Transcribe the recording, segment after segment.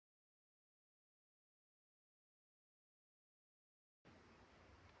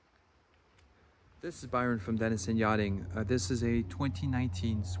This is Byron from Denison Yachting. This is a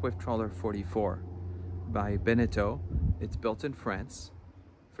 2019 Swift Trawler 44 by Beneteau. It's built in France.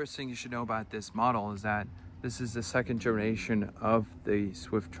 First thing you should know about this model is that this is the second generation of the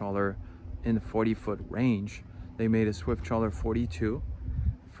Swift Trawler in the 40-foot range. They made a Swift Trawler 42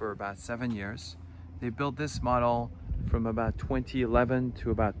 for about 7 years. They built this model from about 2011 to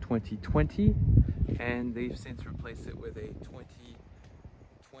about 2020, and they've since replaced it with a 2020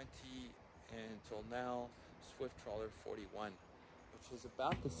 until now Swift Trawler 41, which is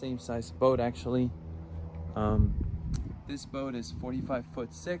about the same size boat actually. This boat is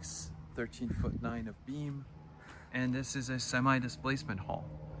 45'6", 13'9" of beam, and this is a semi-displacement hull.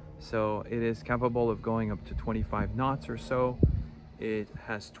 So it is capable of going up to 25 knots or so. It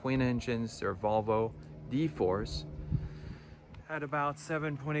has twin engines, they're Volvo D4s. At about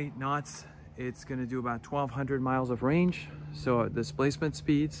 7.8 knots, it's going to do about 1,200 miles of range. So displacement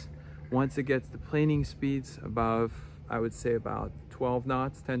speeds, once it gets the planing speeds above, I would say about 12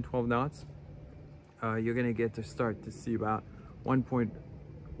 knots, 10, 12 knots, you're going to get to start to see about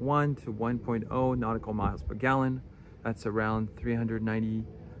 1.1 to 1.0 nautical miles per gallon. That's around 390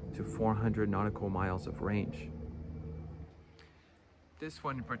 to 400 nautical miles of range. This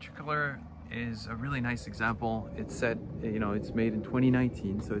one in particular is a really nice example. It's set, it's made in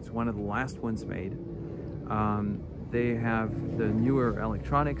 2019, so it's one of the last ones made. They have the newer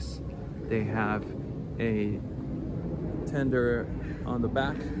electronics. They have a tender on the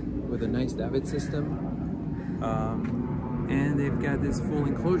back with a nice Davit system. And they've got this full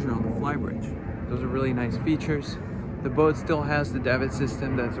enclosure on the flybridge. Those are really nice features. The boat still has the Davit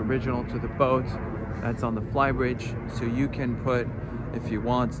system that's original to the boat. That's on the flybridge, so you can put, if you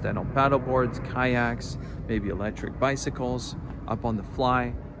want, stand-up paddle boards, kayaks, maybe electric bicycles up on the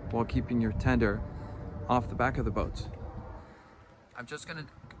fly while keeping your tender off the back of the boat. I'm just gonna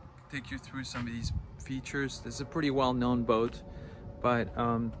take you through some of these features. This is a pretty well-known boat, but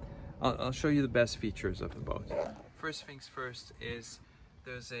I'll show you the best features of the boat. First things first is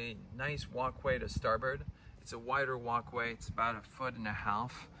there's a nice walkway to starboard. It's a wider walkway. It's about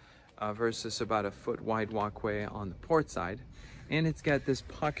 1.5 feet versus about a foot wide walkway on the port side. And it's got this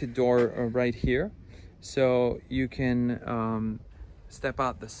pocket door right here. So you can step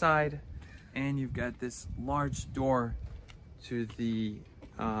out the side, and you've got this large door to the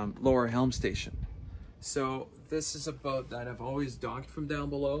lower helm station. So this is a boat that I've always docked from down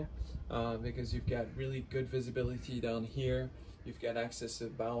below because you've got really good visibility down here. You've got access to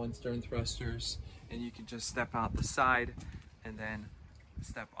bow and stern thrusters, and you can just step out the side and then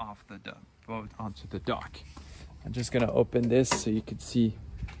step off the boat onto the dock. I'm just gonna open this so you can see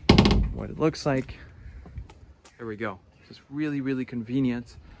what it looks like. Here we go. It's really, really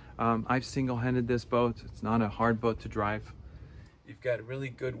convenient. I've single-handed this boat. It's not a hard boat to drive. You've got a really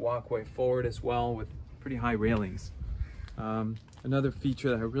good walkway forward as well with pretty high railings. Another feature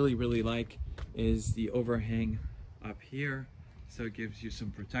that I really, really like is the overhang up here. So it gives you some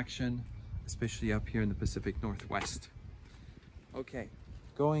protection, especially up here in the Pacific Northwest. Okay,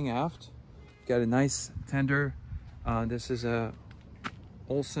 going aft, got a nice tender. This is a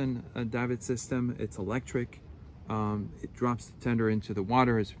Olsson Davit system. It's electric. It drops the tender into the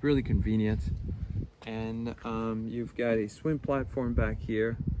water. It's really convenient. And you've got a swim platform back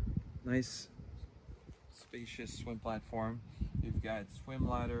here. Nice, spacious swim platform. You've got swim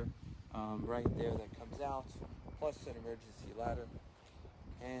ladder right there that comes out, plus an emergency ladder.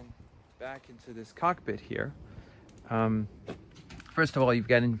 And back into this cockpit here. First of all, you've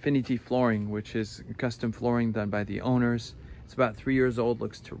got infinity flooring, which is custom flooring done by the owners. It's about 3 years old,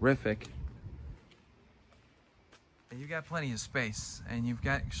 looks terrific. And you've got plenty of space, and you've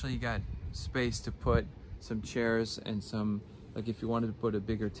got actually got space to put some chairs and some, like if you wanted to put a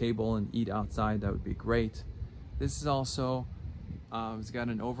bigger table and eat outside, that would be great. This is also, it's got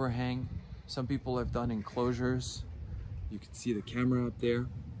an overhang. Some people have done enclosures. You can see the camera up there.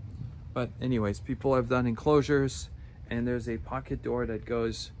 But anyways, people have done enclosures, and there's a pocket door that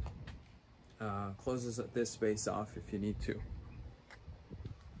goes, closes this space off if you need to.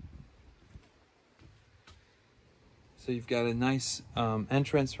 So you've got a nice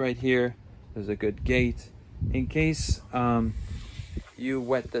entrance right here. There's a good gate. In case you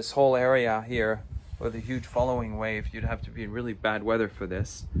wet this whole area here with a huge following wave, you'd have to be in really bad weather for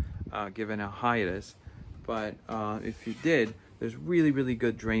this, given how high it is. But if you did, there's really, really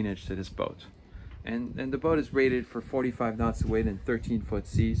good drainage to this boat. And the boat is rated for 45 knots of weight in 13-foot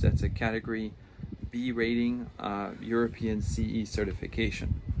seas. That's a category B rating, European CE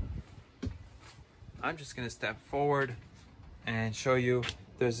certification. I'm just gonna step forward and show you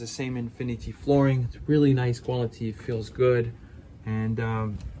there's the same infinity flooring. It's really nice quality, it feels good, and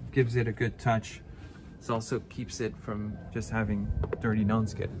gives it a good touch This also keeps it from just having dirty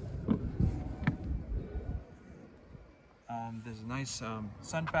non-skid. There's a nice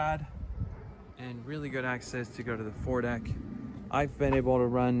sun pad and really good access to go to the foredeck. I've been able to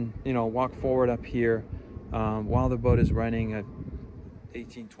run, walk forward up here while the boat is running at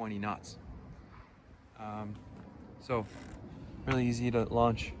 18-20 knots. So really easy to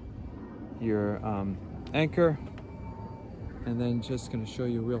launch your anchor. And then just going to show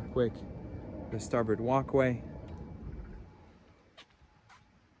you real quick the starboard walkway.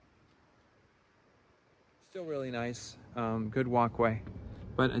 Still really nice, good walkway,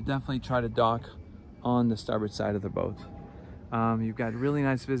 but I definitely try to dock on the starboard side of the boat. You've got really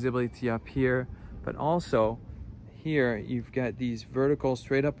nice visibility up here, but also here you've got these vertical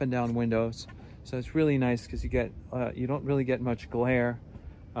straight up and down windows. So it's really nice because you don't really get much glare,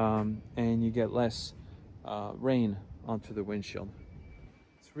 and you get less rain onto the windshield.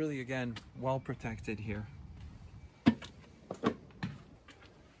 It's really, again, well protected here.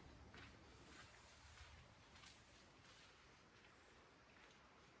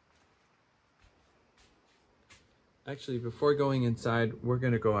 Actually, before going inside, we're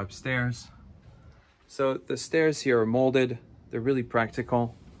going to go upstairs. So the stairs here are molded. They're really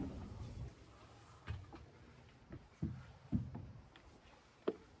practical.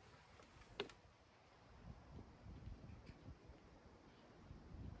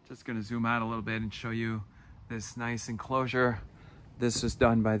 Just going to zoom out a little bit and show you this nice enclosure. This was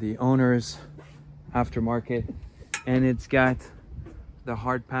done by the owners, aftermarket, and it's got the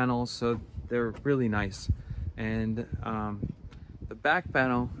hard panels, so they're really nice. And the back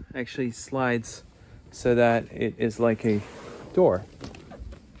panel actually slides so that it is like a door.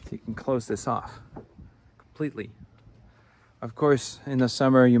 So you can close this off completely. Of course, in the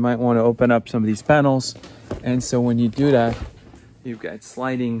summer, you might want to open up some of these panels. And so when you do that, you've got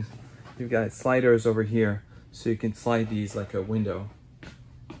sliders over here, so you can slide these like a window.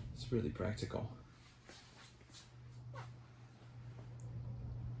 It's really practical.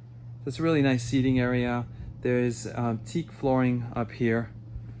 It's a really nice seating area. There's teak flooring up here.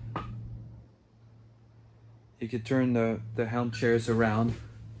 You could turn the helm chairs around.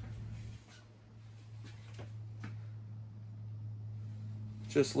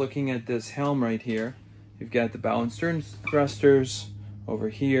 Just looking at this helm right here, you've got the bow and stern thrusters over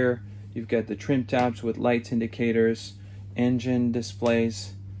here. You've got the trim tabs with light indicators, engine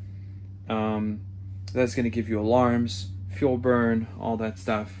displays. That's going to give you alarms, fuel burn, all that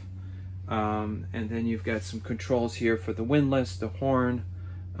stuff. And then you've got some controls here for the windlass, the horn,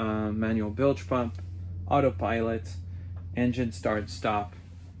 manual bilge pump, autopilot, engine start stop,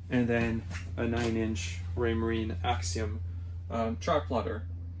 and then a 9-inch Raymarine Axiom chart plotter.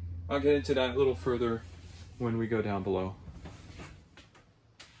 I'll get into that a little further when we go down below.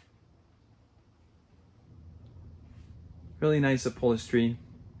 Really nice upholstery.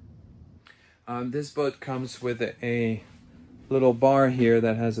 This boat comes with a little bar here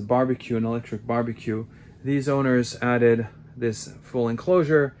that has a barbecue, an electric barbecue. These owners added this full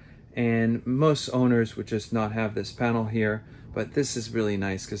enclosure, and most owners would just not have this panel here, but this is really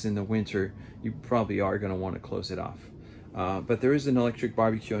nice because in the winter you probably are going to want to close it off. But there is an electric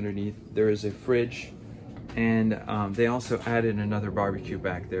barbecue underneath. There is a fridge, and they also added another barbecue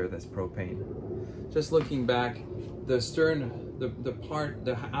back there that's propane. Just looking back, the stern,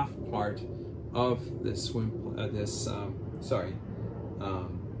 the half part of this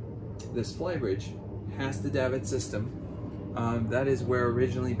this flybridge has the Davit system. That is where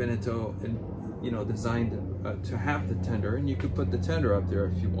originally Beneteau, designed to have the tender, and you could put the tender up there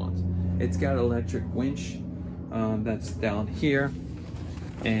if you want. It's got an electric winch that's down here,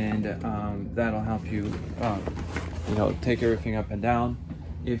 and that'll help you, take everything up and down.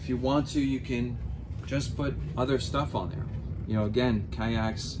 If you want to, you can just put other stuff on there. Again,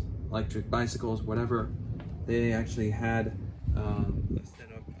 kayaks, electric bicycles, whatever. They actually had a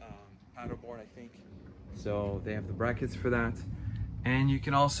stand-up paddleboard, I think. So they have the brackets for that. And you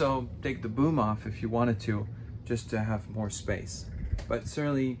can also take the boom off if you wanted to, just to have more space. But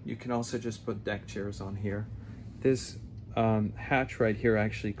certainly you can also just put deck chairs on here. This hatch right here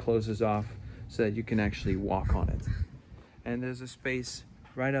actually closes off so that you can actually walk on it. And there's a space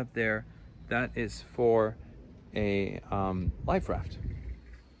right up there that is for a life raft.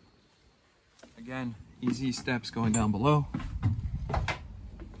 Again, easy steps going down below.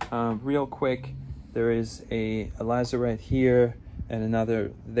 Real quick, there is a lazarette here and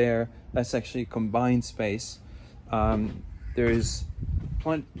another there. That's actually combined space. There is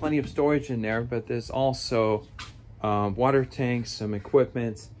plenty of storage in there, but there's also water tanks, some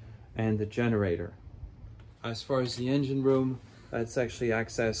equipment, and the generator. As far as the engine room, that's actually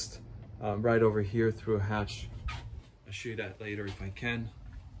accessed right over here through a hatch. I'll show you that later if I can.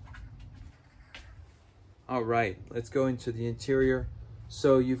 All right, let's go into the interior.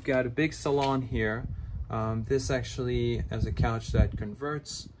 So you've got a big salon here. This actually has a couch that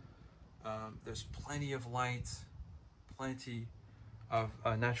converts. There's plenty of light, plenty of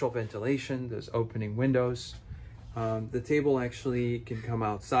natural ventilation. There's opening windows. The table actually can come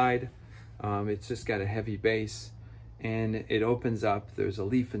outside. It's just got a heavy base and it opens up. There's a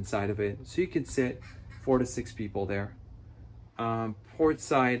leaf inside of it. So you can sit 4 to 6 people there. Port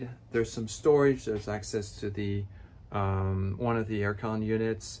side, there's some storage. There's access to the one of the aircon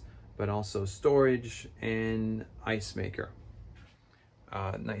units, but also storage and ice maker.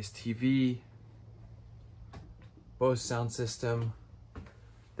 Nice TV, Bose sound system.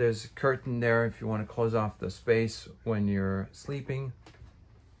 There's a curtain there if you want to close off the space when you're sleeping.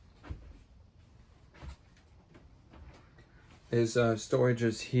 There's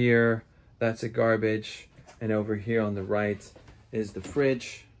storages here. That's a garbage. And over here on the right is the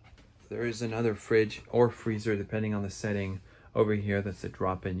fridge. There is another fridge or freezer, depending on the setting, over here. That's a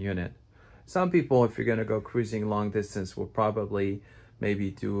drop-in unit. Some people, if you're going to go cruising long distance, will probably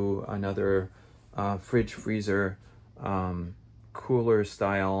maybe do another fridge freezer cooler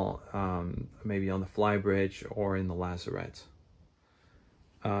style, maybe on the flybridge or in the lazarette.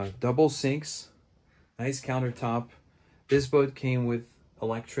 Double sinks, nice countertop. This boat came with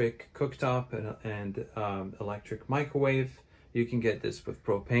electric cooktop and electric microwave. You can get this with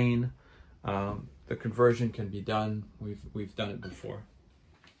propane. The conversion can be done. We've done it before.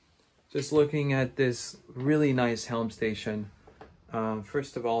 Just looking at this really nice helm station.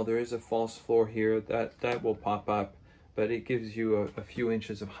 First of all, there is a false floor here that will pop up, but it gives you a few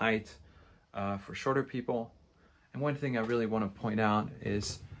inches of height for shorter people. And one thing I really want to point out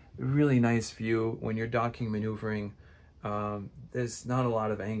is a really nice view when you're docking maneuvering. There's not a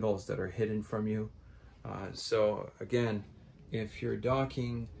lot of angles that are hidden from you. So again, if you're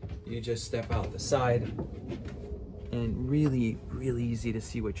docking, you just step out the side and really easy to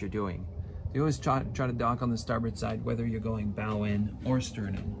see what you're doing. You always try to dock on the starboard side, whether you're going bow in or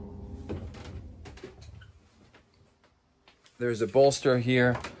stern in. There's a bolster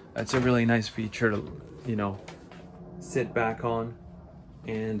here. That's a really nice feature to, you know, sit back on.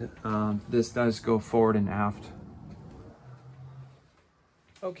 And this does go forward and aft.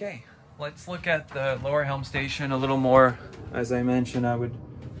 Okay, let's look at the lower helm station a little more. As I mentioned, I would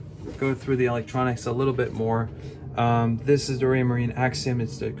go through the electronics a little bit more. This is the Raymarine Axiom.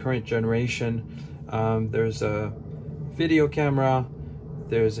 It's the current generation. There's a video camera,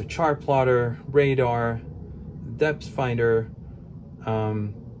 there's a chart plotter, radar, depth finder.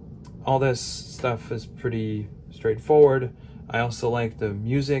 All this stuff is pretty straightforward. I also like the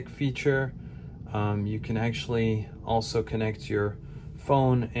music feature. You can actually also connect your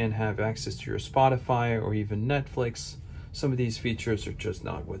phone and have access to your Spotify or even Netflix. Some of these features are just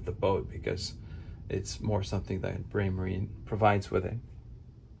not with the boat because it's more something that Raymarine provides with it.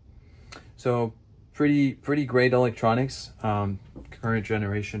 So pretty great electronics, current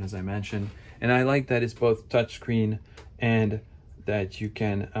generation, as I mentioned. And I like that it's both touchscreen and that you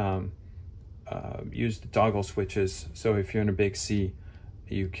can use the toggle switches. So if you're in a big sea,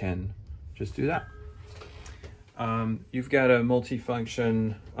 you can just do that. You've got a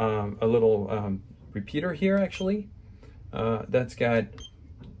multifunction, a little repeater here actually. That's got,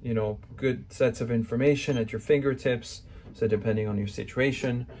 you know, good sets of information at your fingertips. So depending on your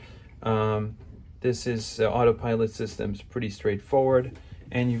situation, this is autopilot systems, pretty straightforward.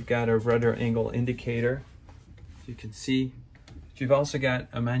 And you've got a rudder angle indicator, as you can see. You've also got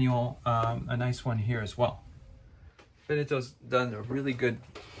a manual, a nice one here as well. Beneteau's done a really good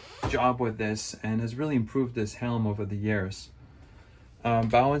job with this and has really improved this helm over the years.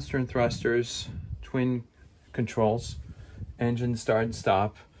 Bow and stern thrusters, twin controls, engine start and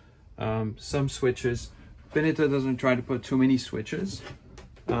stop, some switches. Beneteau doesn't try to put too many switches.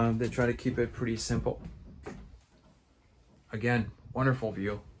 They try to keep it pretty simple. Again, wonderful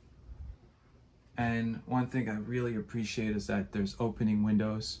view. And one thing I really appreciate is that there's opening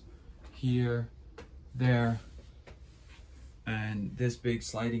windows here, there, and this big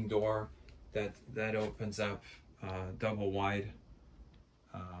sliding door that opens up double wide.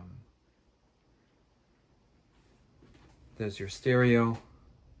 There's your stereo.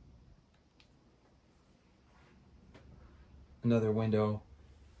 Another window.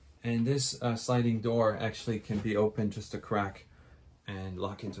 And this sliding door actually can be opened just a crack and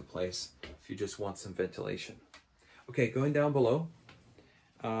lock into place if you just want some ventilation. Okay, going down below,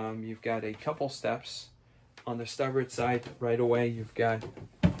 you've got a couple steps. On the starboard side, right away, you've got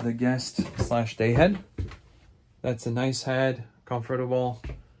the guest / day head. That's a nice head, comfortable.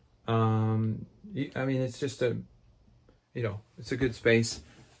 I mean, it's just a, you know, it's a good space.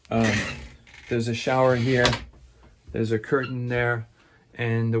 There's a shower here. There's a curtain there,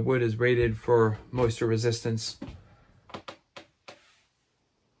 and the wood is rated for moisture resistance.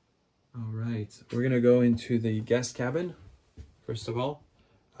 All right, we're gonna go into the guest cabin, first of all.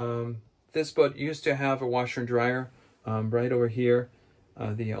 This boat used to have a washer and dryer right over here.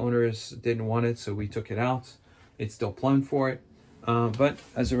 The owners didn't want it, so we took it out. It's still plumbed for it. But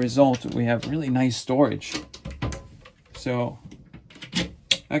as a result, we have really nice storage. So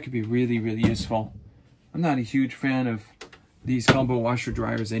that could be really, really useful. I'm not a huge fan of these combo washer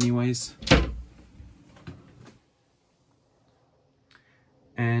dryers anyways.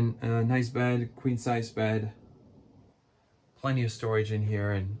 And a nice bed, queen size bed. Plenty of storage in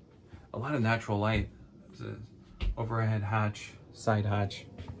here and a lot of natural light. There's an overhead hatch, side hatch.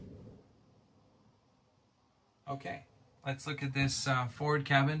 Okay, let's look at this forward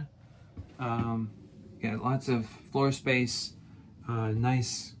cabin. Got lots of floor space,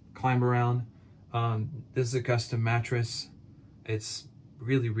 nice climb around. This is a custom mattress. It's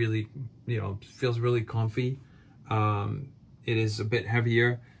really, really, you know, feels really comfy. It is a bit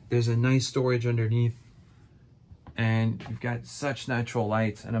heavier. There's a nice storage underneath, and you've got such natural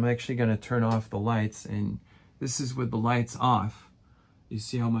light. And I'm actually going to turn off the lights, and this is with the lights off. You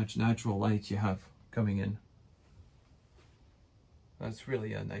see how much natural light you have coming in. That's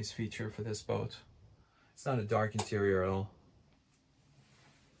really a nice feature for this boat. It's not a dark interior at all.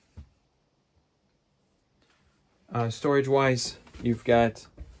 Storage wise, you've got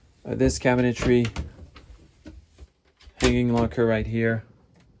this cabinetry, hanging locker right here,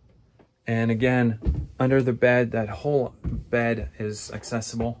 and again under the bed, that whole bed is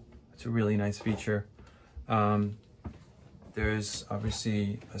accessible. It's a really nice feature. There's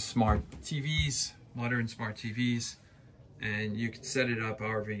obviously a smart TVs, modern smart TVs, and you can set it up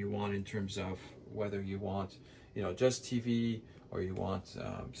however you want in terms of whether you want, you know, just TV, or you want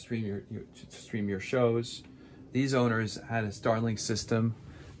stream your shows. These owners had a Starlink system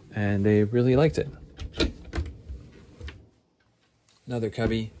and they really liked it. Another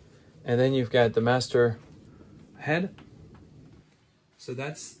cubby. And then you've got the master head. So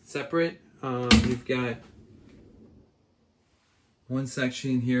that's separate. You've got one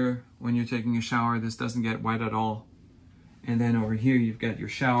section here when you're taking a shower. This doesn't get wet at all. And then over here you've got your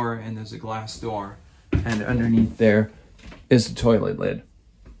shower, and there's a glass door. And underneath there is the toilet lid.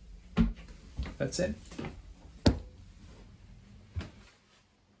 That's it.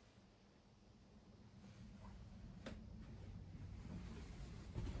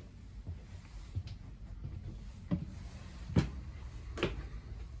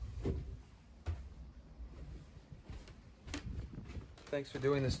 Thanks for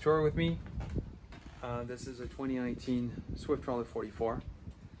doing this tour with me. This is a 2019 Swift Trawler 44.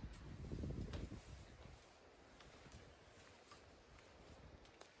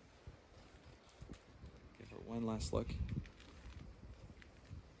 Give her one last look.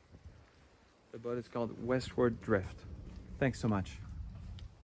 The boat is called Westward Drift. Thanks so much.